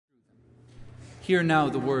Hear now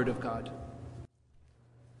the word of God.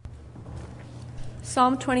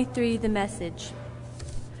 Psalm 23, the Message.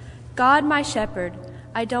 God, my shepherd,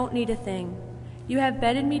 I don't need a thing. You have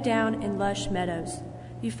bedded me down in lush meadows.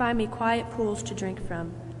 You find me quiet pools to drink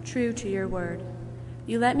from, true to your word.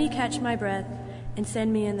 You let me catch my breath and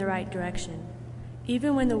send me in the right direction,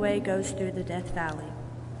 even when the way goes through the death valley.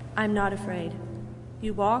 I'm not afraid.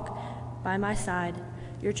 You walk by my side.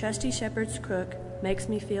 Your trusty shepherd's crook makes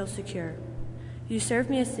me feel secure. You serve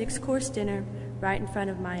me a 6-course dinner right in front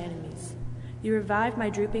of my enemies. You revive my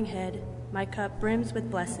drooping head. My cup brims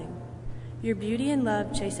with blessing. Your beauty and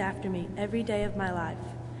love chase after me every day of my life.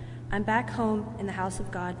 I'm back home in the house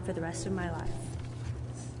of God for the rest of my life.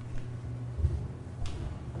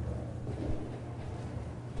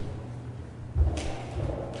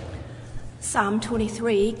 Psalm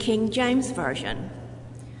 23, King James Version.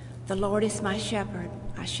 The Lord is my shepherd,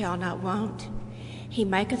 I shall not want. He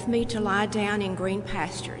maketh me to lie down in green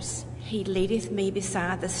pastures. He leadeth me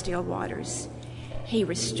beside the still waters. He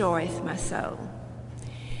restoreth my soul.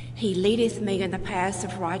 He leadeth me in the paths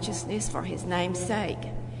of righteousness for his name's sake.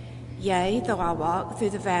 Yea, though I walk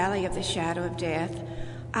through the valley of the shadow of death,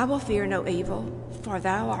 I will fear no evil, for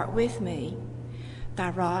thou art with me. Thy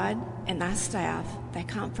rod and thy staff, they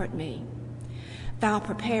comfort me. Thou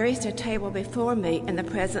preparest a table before me in the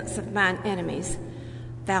presence of mine enemies.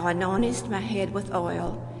 Thou anointest my head with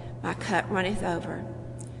oil, my cup runneth over.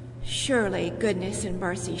 Surely goodness and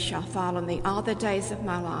mercy shall follow me all the days of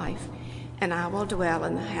my life, and I will dwell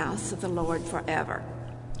in the house of the Lord forever.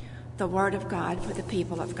 The word of God for the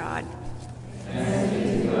people of God. Thanks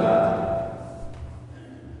be to God.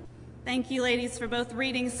 Thank you, ladies, for both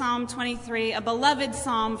reading Psalm 23, a beloved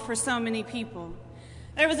psalm for so many people.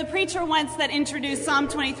 There was a preacher once that introduced Psalm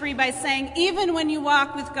 23 by saying, even when you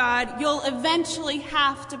walk with God, you'll eventually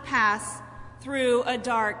have to pass through a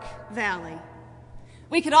dark valley.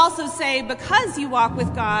 We could also say, because you walk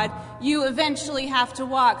with God, you eventually have to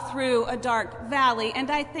walk through a dark valley,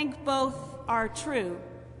 and I think both are true.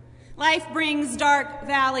 Life brings dark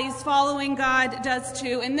valleys, following God does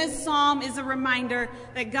too, and this psalm is a reminder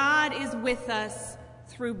that God is with us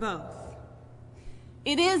through both.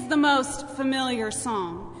 It is the most familiar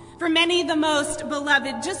song. For many, the most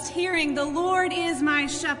beloved. Just hearing "the Lord is my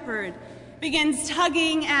shepherd" begins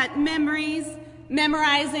tugging at memories.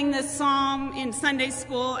 Memorizing this psalm in Sunday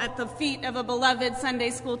school at the feet of a beloved Sunday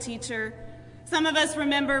school teacher. Some of us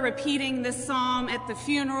remember repeating this psalm at the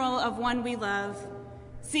funeral of one we love,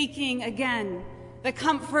 seeking again the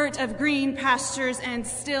comfort of green pastures and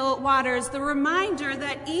still waters, the reminder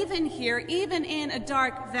that even here, even in a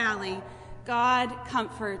dark valley, God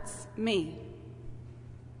comforts me.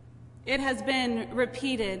 It has been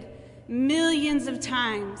repeated millions of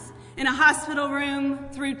times in a hospital room,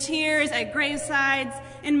 through tears at gravesides,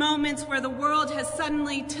 in moments where the world has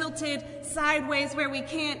suddenly tilted sideways, where we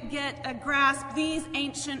can't get a grasp. These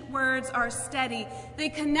ancient words are steady. They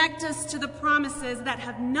connect us to the promises that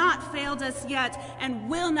have not failed us yet and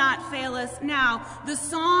will not fail us now. The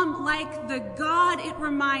psalm, like the God it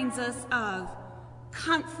reminds us of,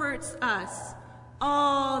 comforts us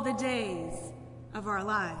all the days of our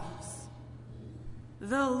lives.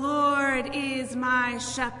 The Lord is my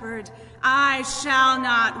shepherd, I shall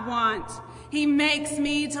not want. He makes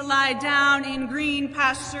me to lie down in green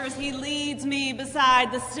pastures. He leads me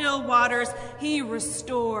beside the still waters. He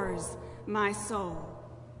restores my soul.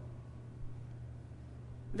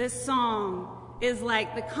 This song is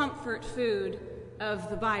like the comfort food of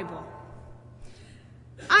the Bible.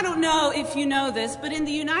 I don't know if you know this, but in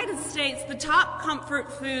the United States, the top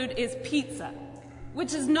comfort food is pizza,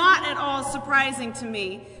 which is not at all surprising to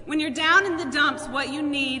me. When you're down in the dumps, what you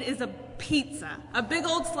need is a pizza, a big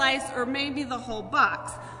old slice or maybe the whole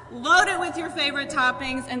box. Load it with your favorite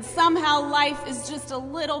toppings, and somehow life is just a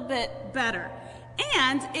little bit better.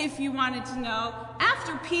 And if you wanted to know,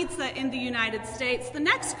 after pizza in the United States, the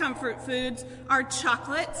next comfort foods are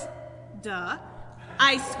chocolate, duh,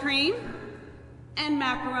 ice cream, and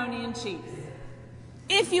macaroni and cheese.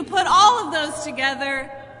 If you put all of those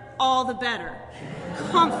together, all the better.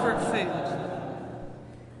 Comfort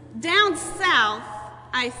food. Down south,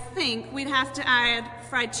 I think we'd have to add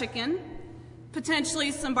fried chicken,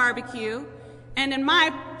 potentially some barbecue, and in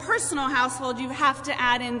my personal household, you have to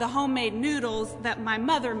add in the homemade noodles that my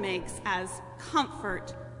mother makes as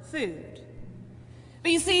comfort food.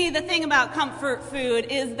 But you see, the thing about comfort food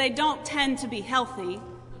is they don't tend to be healthy,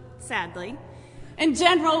 sadly. In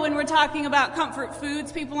general, when we're talking about comfort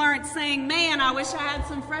foods, people aren't saying, man, I wish I had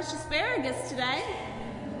some fresh asparagus today.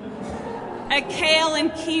 A kale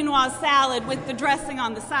and quinoa salad with the dressing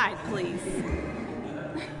on the side, please.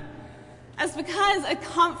 That's because a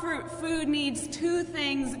comfort food needs two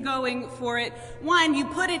things going for it. One, you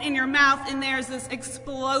put it in your mouth and there's this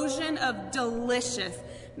explosion of delicious.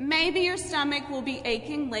 Maybe your stomach will be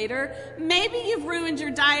aching later. Maybe you've ruined your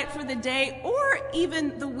diet for the day or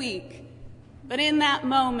even the week. But in that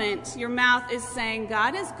moment, your mouth is saying,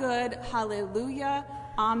 God is good, hallelujah,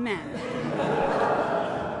 amen.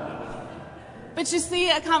 But you see,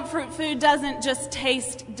 a comfort food doesn't just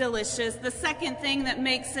taste delicious. The second thing that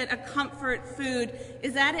makes it a comfort food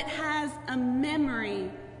is that it has a memory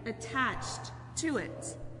attached to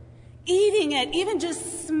it. Eating it, even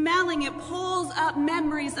just smelling it, pulls up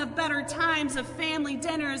memories of better times, of family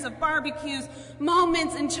dinners, of barbecues,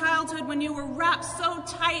 moments in childhood when you were wrapped so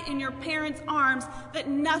tight in your parents' arms that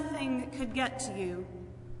nothing could get to you.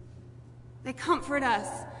 They comfort us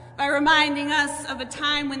by reminding us of a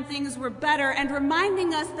time when things were better and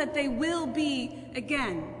reminding us that they will be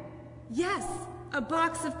again. Yes, a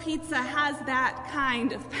box of pizza has that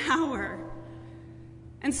kind of power.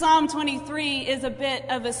 And Psalm 23 is a bit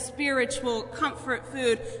of a spiritual comfort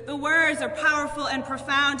food. The words are powerful and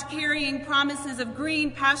profound, carrying promises of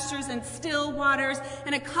green pastures and still waters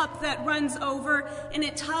and a cup that runs over, and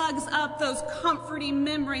it tugs up those comforting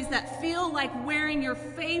memories that feel like wearing your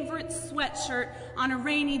favorite sweatshirt on a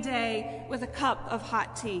rainy day with a cup of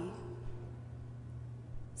hot tea.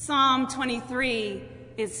 Psalm 23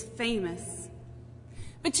 is famous.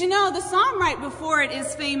 But you know, the psalm right before it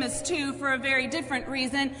is famous too for a very different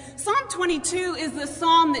reason. Psalm 22 is the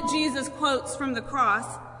psalm that Jesus quotes from the cross.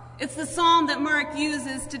 It's the psalm that Mark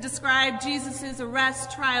uses to describe Jesus'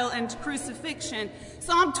 arrest, trial, and crucifixion.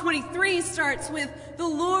 Psalm 23 starts with, "The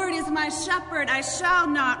Lord is my shepherd, I shall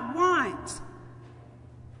not want."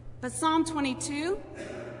 But Psalm 22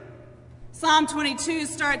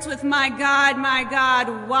 starts with, my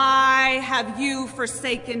God, why have you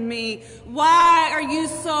forsaken me? Why are you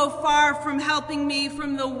so far from helping me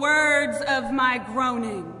from the words of my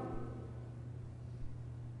groaning?"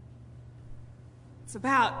 It's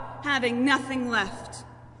about having nothing left,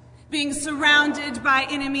 being surrounded by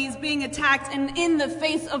enemies, being attacked, and in the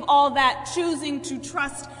face of all that, choosing to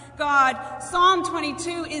trust God. Psalm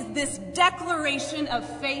 22 is this declaration of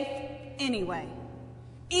faith anyway.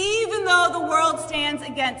 Even though the world stands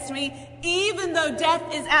against me, even though death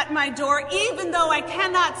is at my door, even though I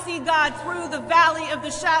cannot see God through the valley of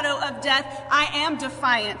the shadow of death, I am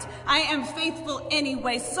defiant. I am faithful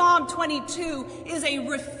anyway. Psalm 22 is a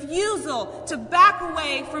refusal to back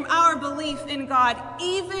away from our belief in God,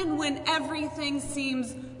 even when everything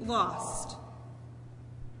seems lost.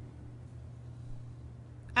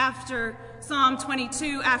 After Psalm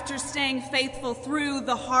 22, after staying faithful through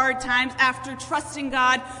the hard times, after trusting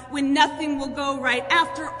God when nothing will go right,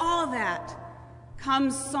 after all that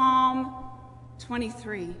comes Psalm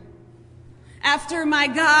 23. After my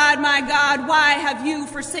God, why have you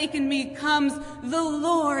forsaken me, comes the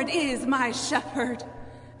Lord is my shepherd,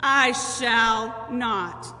 I shall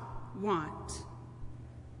not want.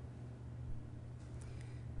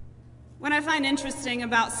 What I find interesting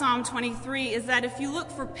about Psalm 23 is that if you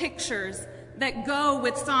look for pictures that go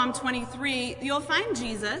with Psalm 23, you'll find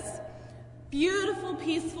Jesus, beautiful,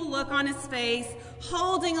 peaceful look on his face,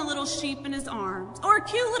 holding a little sheep in his arms, or a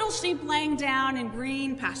cute little sheep laying down in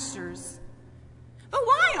green pastures. But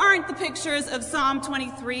why aren't the pictures of Psalm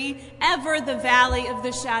 23 ever the valley of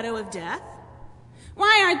the shadow of death?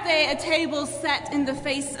 Why aren't they a table set in the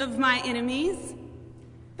face of my enemies?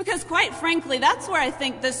 Because quite frankly, that's where I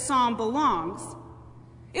think this psalm belongs.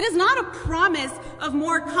 It is not a promise of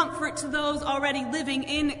more comfort to those already living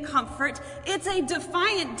in comfort. It's a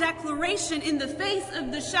defiant declaration in the face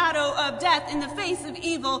of the shadow of death, in the face of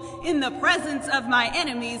evil, in the presence of my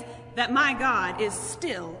enemies, that my God is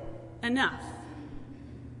still enough.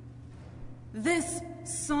 This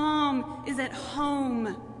psalm is at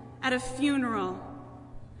home at a funeral.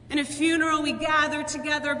 In a funeral, we gather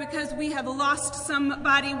together because we have lost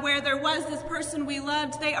somebody. Where there was this person we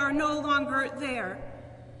loved, they are no longer there.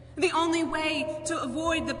 The only way to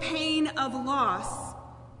avoid the pain of loss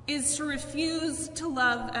is to refuse to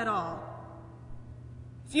love at all.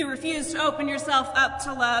 If you refuse to open yourself up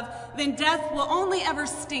to love, then death will only ever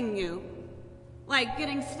sting you, like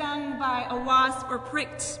getting stung by a wasp or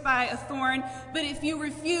pricked by a thorn. But if you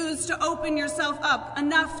refuse to open yourself up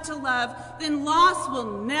enough to love, then loss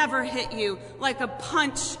will never hit you like a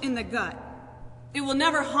punch in the gut. It will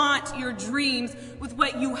never haunt your dreams with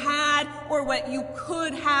what you had or what you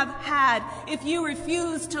could have had. If you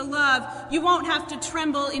refuse to love, you won't have to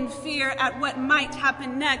tremble in fear at what might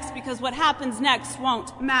happen next, because what happens next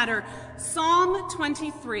won't matter. Psalm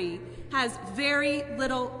 23 has very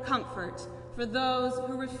little comfort for those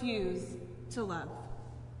who refuse to love.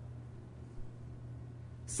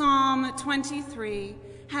 Psalm 23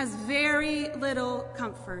 has very little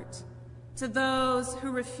comfort to those who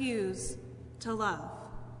refuse to love.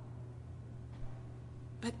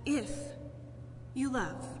 But if you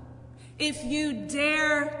love, if you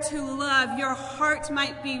dare to love, your heart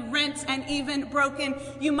might be rent and even broken.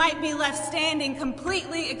 You might be left standing,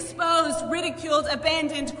 completely exposed, ridiculed,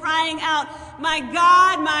 abandoned, crying out, my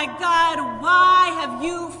God, why have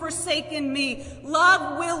you forsaken me?"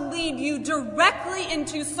 Love will lead you directly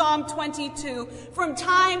into Psalm 22. From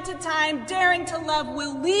time to time, daring to love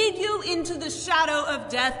will lead you into the shadow of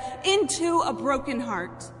death, into a broken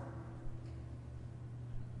heart.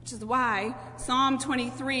 Which is why Psalm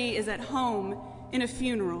 23 is at home in a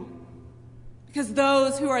funeral. Because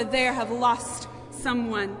those who are there have lost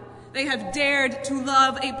someone. They have dared to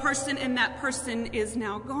love a person, and that person is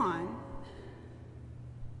now gone.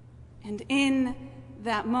 And in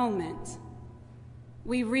that moment,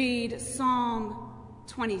 we read Psalm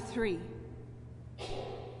 23.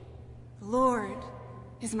 "The Lord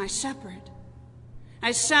is my shepherd.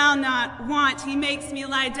 I shall not want. He makes me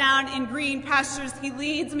lie down in green pastures. He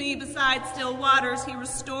leads me beside still waters. He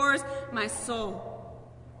restores my soul."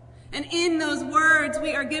 And in those words,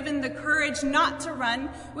 we are given the courage not to run.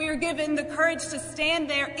 We are given the courage to stand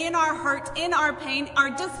there in our hurt, in our pain, our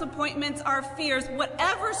disappointments, our fears,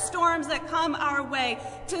 whatever storms that come our way,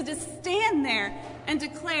 to just stand there and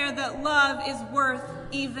declare that love is worth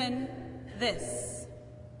even this.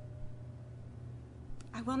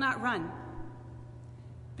 I will not run,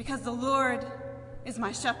 because the Lord is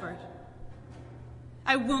my shepherd.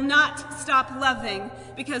 I will not stop loving,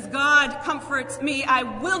 because God comforts me. I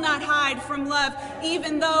will not hide from love,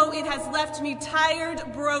 even though it has left me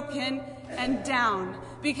tired, broken, and down,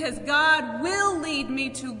 because God will lead me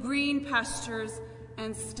to green pastures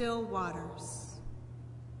and still waters.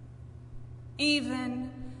 Even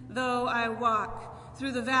though I walk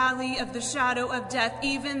through the valley of the shadow of death,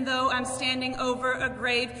 even though I'm standing over a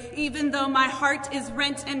grave, even though my heart is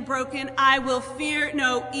rent and broken, I will fear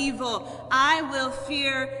no evil. I will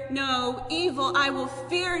fear no evil. I will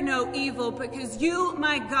fear no evil, because you,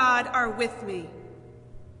 my God, are with me.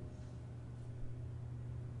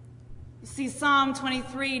 You see, Psalm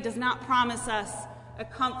 23 does not promise us a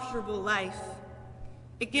comfortable life.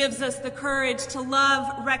 It gives us the courage to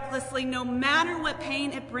love recklessly, no matter what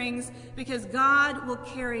pain it brings, because God will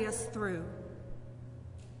carry us through.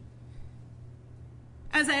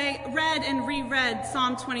 As I read and reread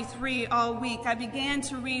Psalm 23 all week, I began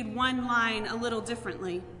to read one line a little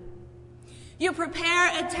differently. "You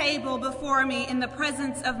prepare a table before me in the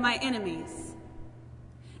presence of my enemies."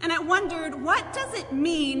 And I wondered, what does it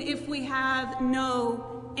mean if we have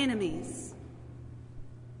no enemies?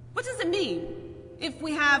 What does it mean if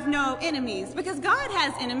we have no enemies? Because God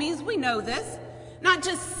has enemies, we know this. Not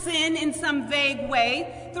just sin in some vague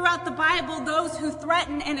way. Throughout the Bible, those who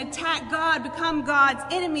threaten and attack God become God's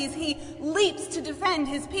enemies. He leaps to defend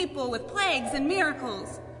his people with plagues and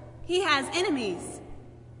miracles. He has enemies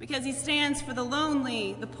because he stands for the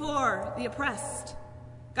lonely, the poor, the oppressed.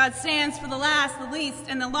 God stands for the last, the least,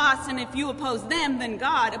 and the lost, and if you oppose them, then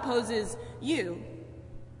God opposes you.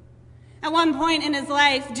 At one point in his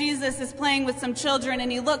life, Jesus is playing with some children,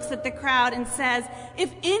 and he looks at the crowd and says,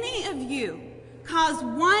 "If any of you cause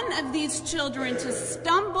one of these children to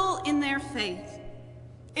stumble in their faith,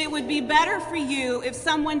 it would be better for you if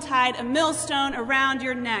someone tied a millstone around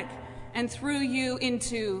your neck and threw you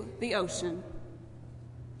into the ocean."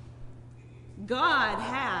 God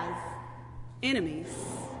has enemies.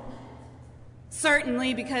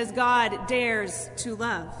 Certainly, because God dares to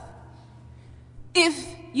love. If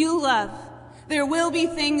you love, there will be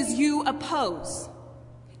things you oppose.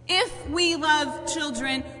 If we love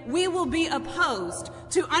children, we will be opposed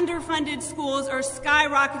to underfunded schools or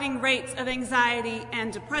skyrocketing rates of anxiety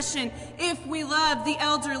and depression. If we love the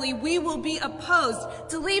elderly, we will be opposed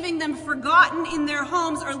to leaving them forgotten in their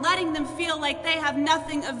homes or letting them feel like they have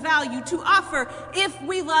nothing of value to offer. If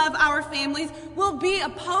we love our families, we'll be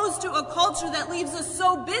opposed to a culture that leaves us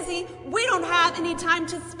so busy we don't have any time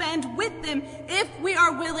to spend with them. If we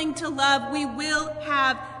are willing to love, we will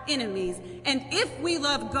have enemies. And if we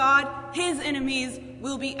love God, his enemies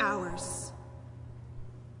will be ours.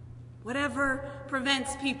 Whatever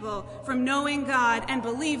prevents people from knowing God and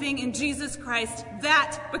believing in Jesus Christ,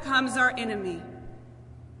 that becomes our enemy.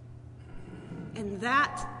 And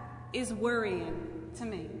that is worrying to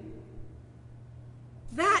me.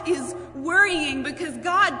 That is worrying because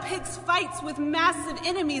God picks fights with massive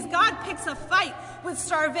enemies. God picks a fight with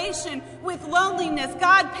starvation, with loneliness.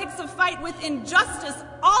 God picks a fight with injustice,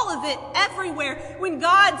 all of it, everywhere. When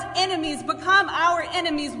God's enemies become our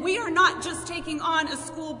enemies, we are not just taking on a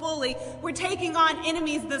school bully. We're taking on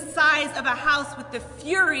enemies the size of a house with the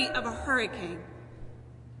fury of a hurricane.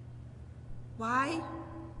 Why?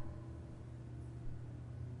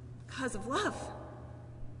 Because of love.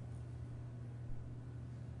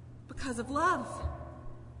 Because of love.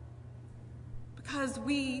 Because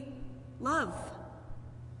we love.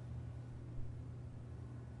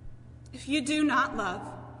 If you do not love,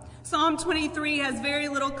 Psalm 23 has very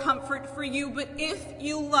little comfort for you, but if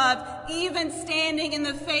you love, even standing in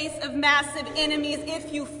the face of massive enemies,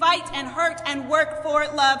 if you fight and hurt and work for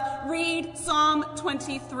love, read Psalm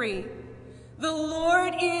 23. The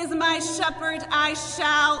Lord is my shepherd, I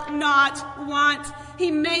shall not want.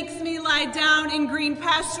 He makes me lie down in green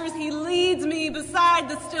pastures. He leads me beside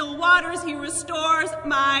the still waters. He restores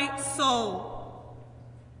my soul.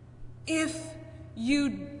 If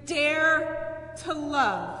you dare to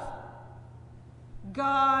love,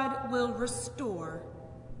 God will restore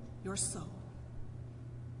your soul.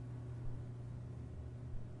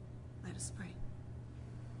 Let us pray.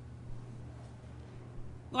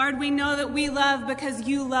 Lord, we know that we love because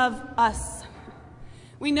you love us.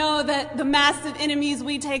 We know that the massive enemies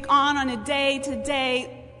we take on a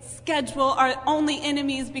day-to-day schedule are only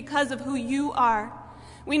enemies because of who you are.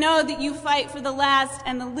 We know that you fight for the last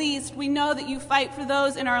and the least. We know that you fight for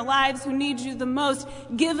those in our lives who need you the most.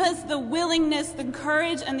 Give us the willingness, the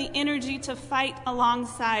courage, and the energy to fight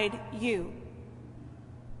alongside you.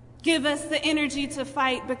 Give us the energy to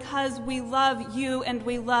fight because we love you and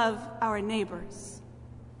we love our neighbors.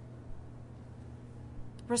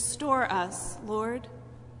 Restore us, Lord.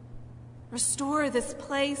 Restore this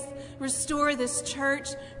place, restore this church,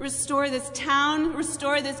 restore this town,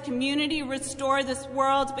 restore this community, restore this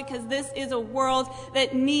world, because this is a world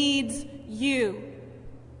that needs you.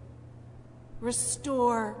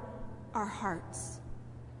 Restore our hearts.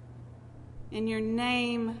 In your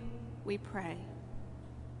name we pray.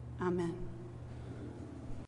 Amen.